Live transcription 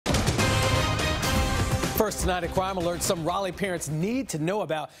First tonight, a crime alert some Raleigh parents need to know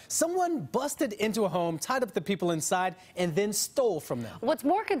about. Someone busted into a home, tied up the people inside, and then stole from them. What's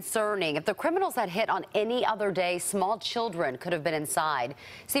more concerning, if the criminals had hit on any other day, small children could have been inside.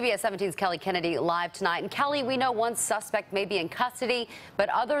 CBS 17's Kelly Kennedy live tonight. And Kelly, we know one suspect may be in custody, but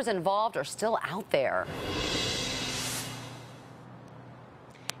others involved are still out there.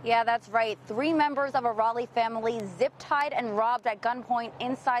 Yeah, that's right. 3 members of a Raleigh family zip-tied and robbed at gunpoint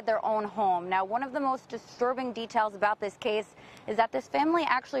inside their own home. Now, one of the most disturbing details about this case is that this family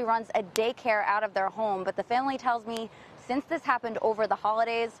actually runs a daycare out of their home. But the family tells me since this happened over the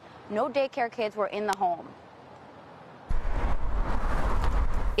holidays, no daycare kids were in the home.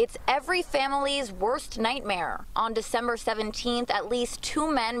 It's every family's worst nightmare. On December 17th, at least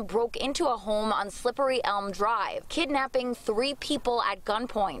 2 men broke into a home on Slippery Elm Drive, kidnapping 3 people at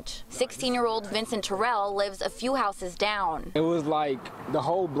gunpoint. 16-year-old Vincent Terrell lives a few houses down. It was like the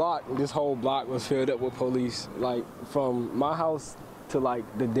whole block, this whole block was filled up with police, like from my house to like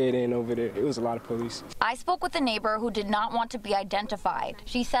the dead end over there. It was a lot of police. I spoke with a neighbor who did not want to be identified.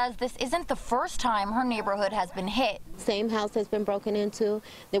 She says this isn't the first time her neighborhood has been hit. Same house has been broken into.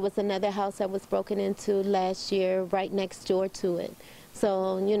 There was another house that was broken into last year right next door to it.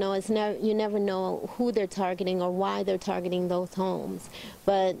 So, you know, you never know who they're targeting or why they're targeting those homes.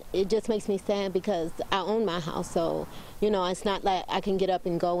 But it just makes me sad because I own my house, so, you know, it's not like I can get up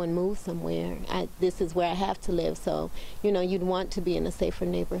and go and move somewhere. This is where I have to live, so, you know, you'd want to be in a safer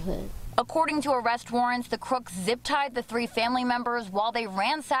neighborhood. According to arrest warrants, the crooks zip-tied the 3 family members while they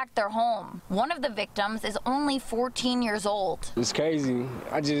ransacked their home. One of the victims is only 14 years old. It's crazy.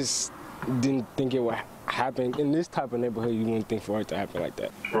 I just didn't think it would happen. In this type of neighborhood, you wouldn't think for it to happen like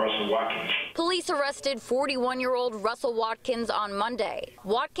that. Russell Watkins. Police arrested 41-year-old Russell Watkins on Monday.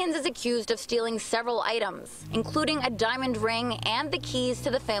 Watkins is accused of stealing several items, including a diamond ring and the keys to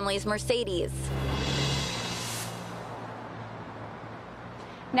the family's Mercedes.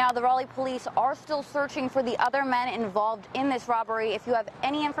 Now, the Raleigh police are still searching for the other men involved in this robbery. If you have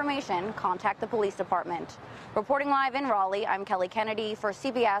any information, contact the police department. Reporting live in Raleigh, I'm Kelly Kennedy for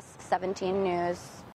CBS 17 News.